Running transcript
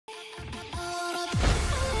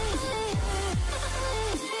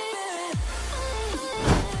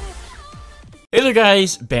there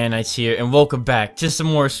guys, Bandites here, and welcome back to some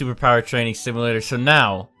more Superpower Training Simulator. So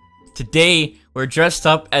now, today, we're dressed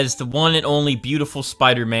up as the one and only beautiful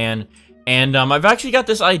Spider-Man, and I've actually got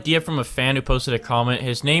this idea from a fan who posted a comment.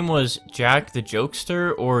 His name was Jack the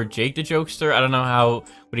Jokester, or Jake the Jokester, I don't know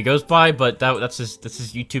what he goes by, but that's his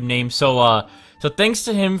YouTube name. So thanks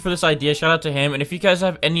to him for this idea, shout out to him, and if you guys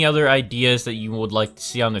have any other ideas that you would like to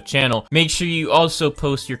see on the channel, make sure you also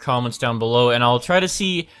post your comments down below, and I'll try to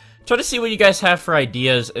see what you guys have for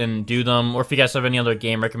ideas and do them, or if you guys have any other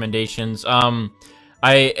game recommendations.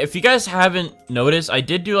 If you guys haven't noticed, I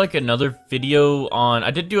did do like another video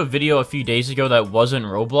I did do a video a few days ago that wasn't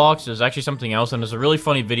Roblox. It was actually something else, and it was a really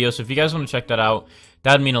funny video, so if you guys want to check that out,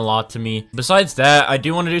 that'd mean a lot to me. Besides that, I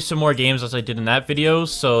do want to do some more games as I did in that video,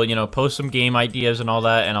 so, you know, post some game ideas and all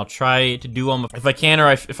that, and I'll try to do them if I can,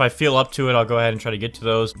 or if I feel up to it, I'll go ahead and try to get to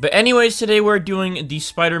those. But anyways, today we're doing the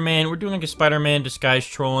Spider-Man, we're doing like a Spider-Man disguise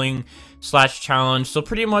trolling / challenge. So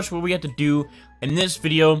pretty much what we have to do in this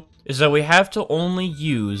video is that we have to only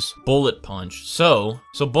use bullet punch. So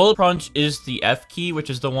bullet punch is the F key,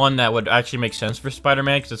 which is the one that would actually make sense for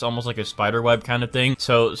Spider-Man, because it's almost like a spider web kind of thing.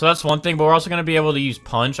 So that's one thing, but we're also going to be able to use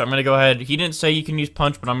punch. I'm going to go ahead, he didn't say you can use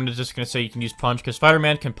punch, but I'm just going to say you can use punch, because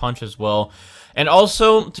Spider-Man can punch as well. And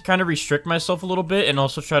also, to kind of restrict myself a little bit, and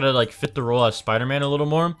also try to, like, fit the role as Spider-Man a little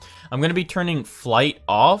more, I'm going to be turning flight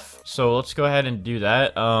off. So let's go ahead and do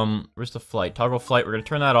that. Where's the flight? Toggle flight, we're going to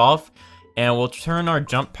turn that off. And we'll turn our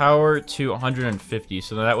jump power to 150,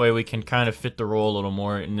 so that way we can kind of fit the role a little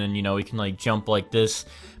more, and then, you know, we can, like, jump like this.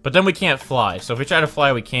 But then we can't fly, so if we try to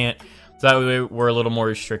fly, we can't. So that way we're a little more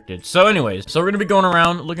restricted. So anyways, so we're going to be going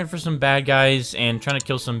around looking for some bad guys and trying to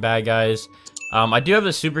kill some bad guys. I do have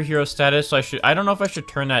the superhero status, so I don't know if I should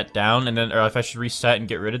turn that down, and then, or if I should reset and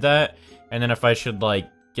get rid of that. And then if I should, like,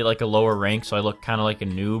 get, like, a lower rank so I look kind of like a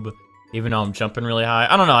noob, even though I'm jumping really high.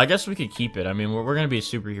 I don't know, I guess we could keep it. I mean, we're gonna be a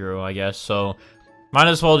superhero, I guess, so might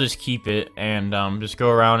as well just keep it and just go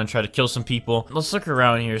around and try to kill some people. Let's look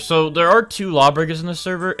around here. So there are 2 lawbreakers in the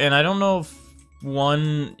server, and I don't know if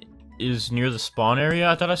one is near the spawn area.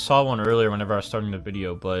 I thought I saw one earlier whenever I was starting the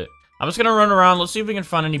video, but I'm just gonna run around. Let's see if we can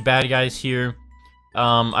find any bad guys here.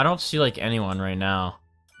 I don't see, like, anyone right now.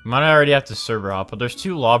 We might already have to server hop, but there's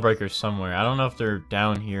 2 lawbreakers somewhere. I don't know if they're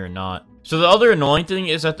down here or not. So the other annoying thing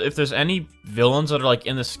is that if there's any villains that are, like,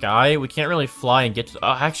 in the sky, we can't really fly and get to...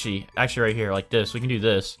 Oh, actually right here, like this. We can do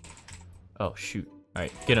this. Oh, shoot.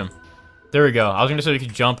 Alright, get him. There we go. I was gonna say we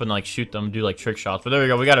could jump and, like, shoot them, do, like, trick shots. But there we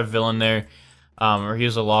go. We got a villain there. Or he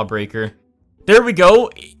was a lawbreaker. There we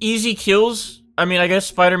go. Easy kills. I mean, I guess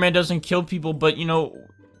Spider-Man doesn't kill people, but, you know,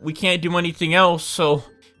 we can't do anything else, so...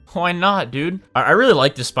 Why not, dude? I really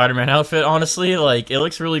like this Spider-Man outfit, honestly. Like, it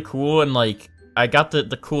looks really cool, and, like, I got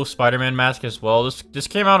the cool Spider-Man mask as well. This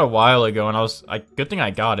came out a while ago, and good thing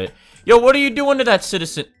I got it. Yo, what are you doing to that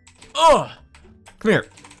citizen? Ugh! Come here.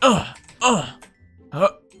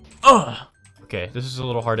 Okay, this is a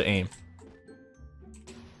little hard to aim.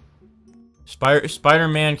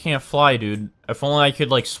 Spider-Man can't fly, dude. If only I could,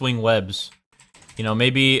 like, swing webs. You know,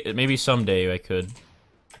 maybe someday I could.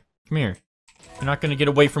 Come here. You're not gonna get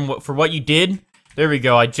away from for what you did? There we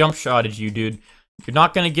go, I jump shotted you, dude. You're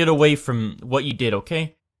not gonna get away from what you did,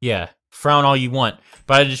 okay? Yeah, frown all you want,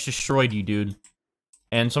 but I just destroyed you, dude.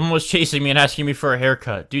 And someone was chasing me and asking me for a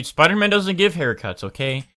haircut. Dude, Spider-Man doesn't give haircuts,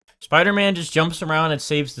 okay? Spider-Man just jumps around and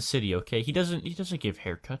saves the city, okay? He doesn't give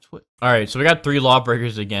haircuts. What? Alright, so we got 3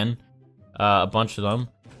 lawbreakers again. A bunch of them.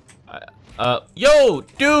 Yo,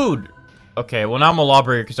 dude! Okay, well, now I'm a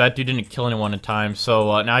lawbreaker because that dude didn't kill anyone in time.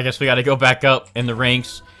 So now I guess we got to go back up in the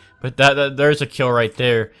ranks. But there's a kill right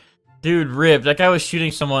there. Dude, rip. That guy was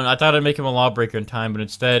shooting someone. I thought I'd make him a lawbreaker in time, but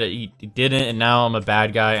instead he didn't. And now I'm a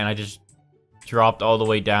bad guy, and I just dropped all the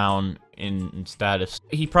way down in status.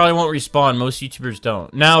 He probably won't respawn. Most YouTubers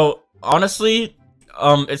don't. Now, honestly,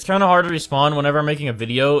 it's kind of hard to respawn whenever I'm making a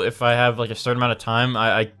video. If I have, like, a certain amount of time,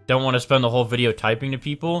 I don't want to spend the whole video typing to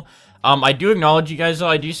people. I do acknowledge you guys, though.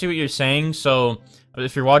 I do see what you're saying, so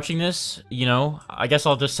if you're watching this, you know, I guess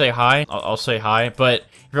I'll just say hi. I'll say hi, but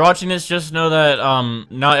if you're watching this, just know that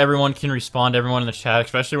not everyone can respond to everyone in the chat,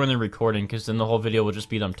 especially when they're recording, because then the whole video will just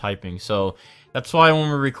be them typing. So that's why when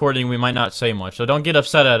we're recording, we might not say much. So don't get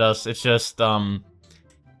upset at us. It's just kind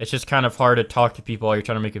of hard to talk to people while you're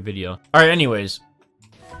trying to make a video. All right, anyways.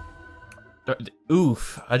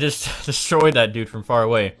 Oof, I just destroyed that dude from far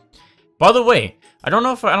away. By the way, I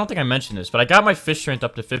don't think I mentioned this, but I got my fish strength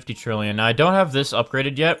up to 50 trillion. Now, I don't have this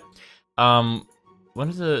upgraded yet. When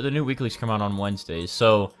does the new weeklies come out on Wednesdays?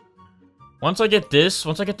 So, once I get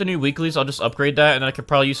the new weeklies, I'll just upgrade that, and then I could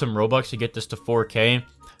probably use some Robux to get this to 4K.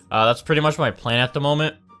 That's pretty much my plan at the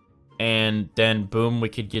moment. And then, boom, we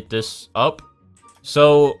could get this up.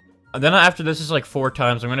 So then after this is like 4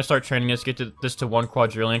 times, I'm gonna start training this, get this to 1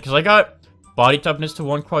 quadrillion, because I got body toughness to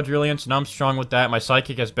 1 quadrillion, so now I'm strong with that. My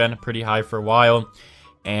sidekick has been pretty high for a while,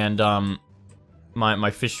 and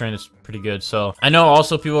my fish strength is pretty good. So I know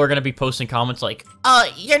also people are gonna be posting comments like,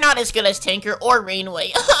 you're not as good as Tanker or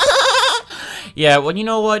Rainway. yeah, well, you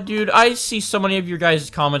know what, dude? I see so many of your guys'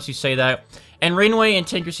 comments who say that. And Rainway and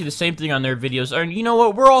Tinker see the same thing on their videos. And you know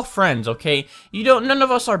what? We're all friends, okay? None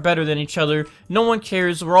of us are better than each other. No one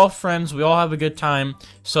cares. We're all friends. We all have a good time.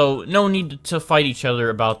 So no need to fight each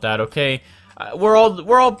other about that, okay? We're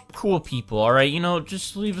all cool people, all right? You know,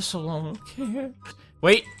 just leave us alone, okay?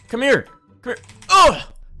 Wait, come here. Come here. Ugh!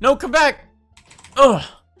 No, come back. Ugh!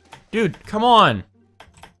 Dude, come on.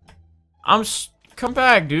 Come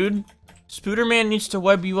back, dude. Spiderman needs to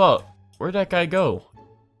web you up. Where'd that guy go?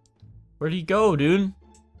 Where'd he go, dude?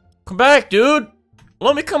 Come back, dude!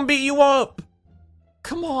 Let me come beat you up!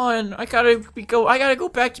 Come on, I gotta go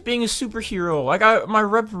back to being a superhero. I got my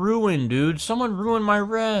rep ruined, dude. Someone ruined my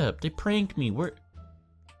rep. They pranked me. Where?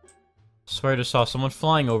 Swear I saw someone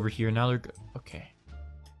flying over here. Now they're okay.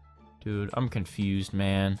 Dude, I'm confused,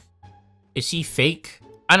 man. Is he fake?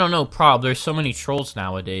 I don't know, prob. There's so many trolls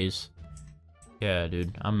nowadays. Yeah,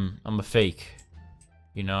 dude, I'm a fake.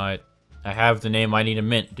 You know, I have the name I need to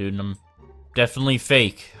mint, dude, and I'm definitely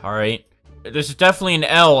fake, alright? There's definitely an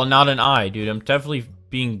L and not an I, dude. I'm definitely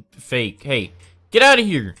being fake. Hey, get out of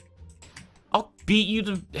here! I'll beat you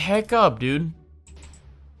the heck up, dude.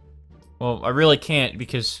 Well, I really can't,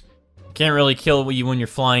 because I can't really kill you when you're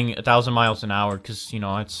flying 1,000 miles an hour, because, you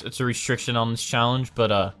know, it's a restriction on this challenge, but,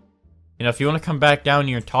 you know, if you want to come back down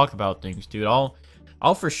here and talk about things, dude,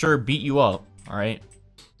 I'll for sure beat you up, alright?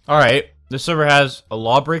 Alright, this server has a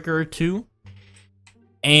lawbreaker or 2.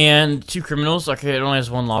 And 2 criminals. Okay, it only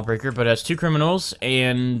has 1 lawbreaker, but it has 2 criminals,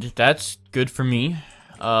 and that's good for me.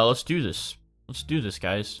 Let's do this. Let's do this,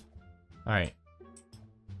 guys. Alright.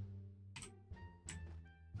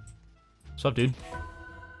 What's up, dude?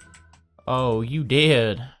 Oh, you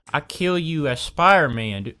dead. I kill you as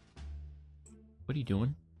Spiderman, dude. What are you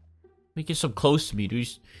doing? Let me get so close to me, dude.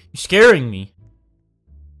 You're scaring me.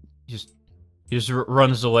 He just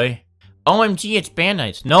runs away. OMG, it's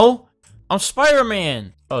Bandites. No! I'm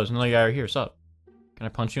Spider-Man! Oh, there's another guy right here. What's up? Can I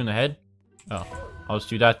punch you in the head? Oh, I'll just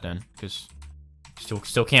do that then, because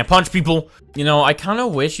still can't punch people. You know, I kind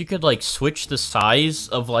of wish you could, like, switch the size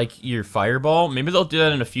of, like, your fireball. Maybe they'll do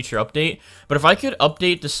that in a future update. But if I could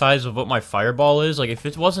update the size of what my fireball is, like, if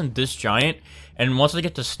it wasn't this giant, and once I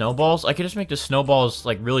get the snowballs, I could just make the snowballs,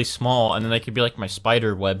 like, really small, and then they could be, like, my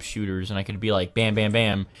spider web shooters, and I could be, like, bam, bam,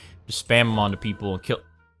 bam, just spam them onto people and kill...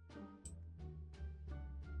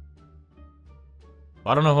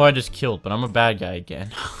 I don't know who I just killed, but I'm a bad guy again.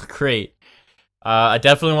 Great. I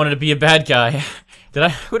definitely wanted to be a bad guy.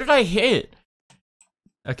 Who did I hit?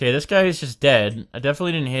 Okay, this guy is just dead. I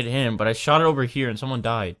definitely didn't hit him, but I shot it over here and someone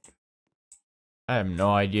died. I have no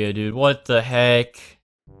idea, dude. What the heck?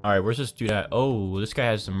 Alright, where's this dude at? Oh, this guy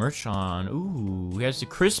has the merch on. Ooh, he has the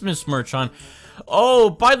Christmas merch on. Oh,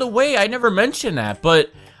 by the way, I never mentioned that,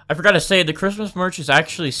 but... I forgot to say, the Christmas merch is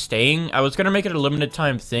actually staying. I was going to make it a limited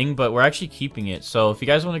time thing, but we're actually keeping it. So if you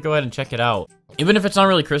guys want to go ahead and check it out. Even if it's not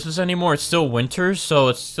really Christmas anymore, it's still winter. So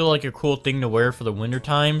it's still like a cool thing to wear for the winter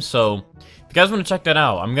time. So if you guys want to check that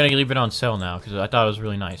out, I'm going to leave it on sale now because I thought it was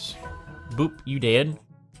really nice. Boop, you dead?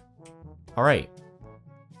 Alright.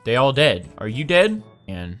 They all dead. Are you dead?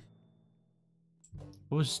 And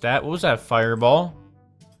what was that? What was that fireball?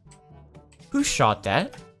 Who shot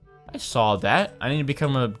that? I saw that. I need to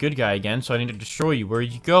become a good guy again, so I need to destroy you.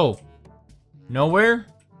 Where'd you go? Nowhere?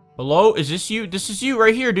 Hello? Is this you? This is you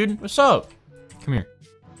right here, dude. What's up? Come here.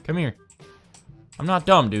 Come here. I'm not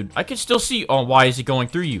dumb, dude. I can still see. Oh, why is he going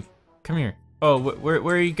through you? Come here. Oh,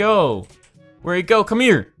 where you go? Where you go? Come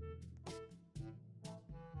here.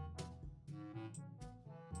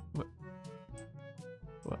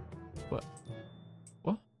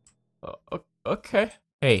 What? Okay.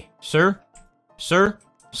 Hey, sir? Sir?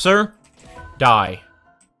 Sir? Die.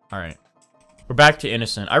 Alright. We're back to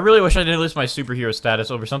innocent. I really wish I didn't lose my superhero status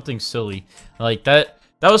over something silly. Like, that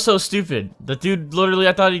was so stupid. The dude, literally,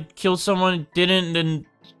 I thought he killed someone, didn't, and...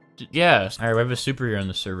 Yeah. Alright, we have a superhero on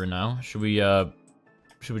the server now. Should we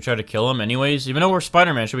try to kill him anyways? Even though we're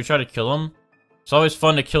Spider-Man, should we try to kill him? It's always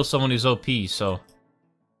fun to kill someone who's OP, so...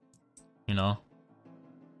 You know.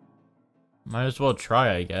 Might as well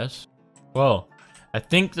try, I guess. Well, I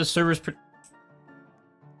think the server's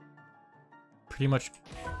pretty much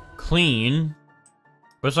clean.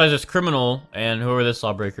 Besides this criminal and whoever this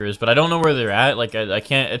lawbreaker is, but I don't know where they're at. Like, I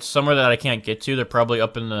can't, it's somewhere that I can't get to. They're probably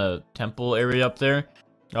up in the temple area up there.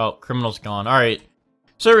 Oh, criminal's gone. Alright.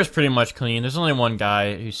 Server's pretty much clean. There's only one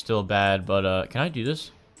guy who's still bad, but, can I do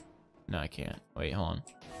this? No, I can't. Wait, hold on.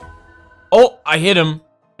 Oh, I hit him,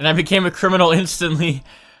 and I became a criminal instantly.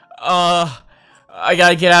 I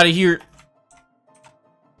gotta get out of here.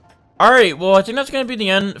 Alright, well, I think that's gonna be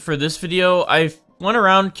the end for this video. I went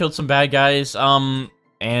around, killed some bad guys,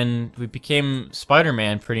 and we became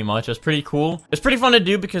Spider-Man, pretty much. It was pretty cool. It's pretty fun to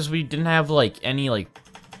do because we didn't have, like, any, like,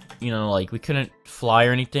 you know, like, we couldn't fly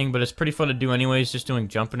or anything, but it's pretty fun to do anyways, just doing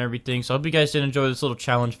jump and everything. So I hope you guys did enjoy this little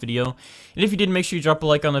challenge video. And if you did, make sure you drop a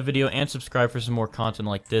like on the video and subscribe for some more content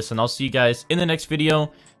like this. And I'll see you guys in the next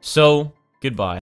video. So, goodbye.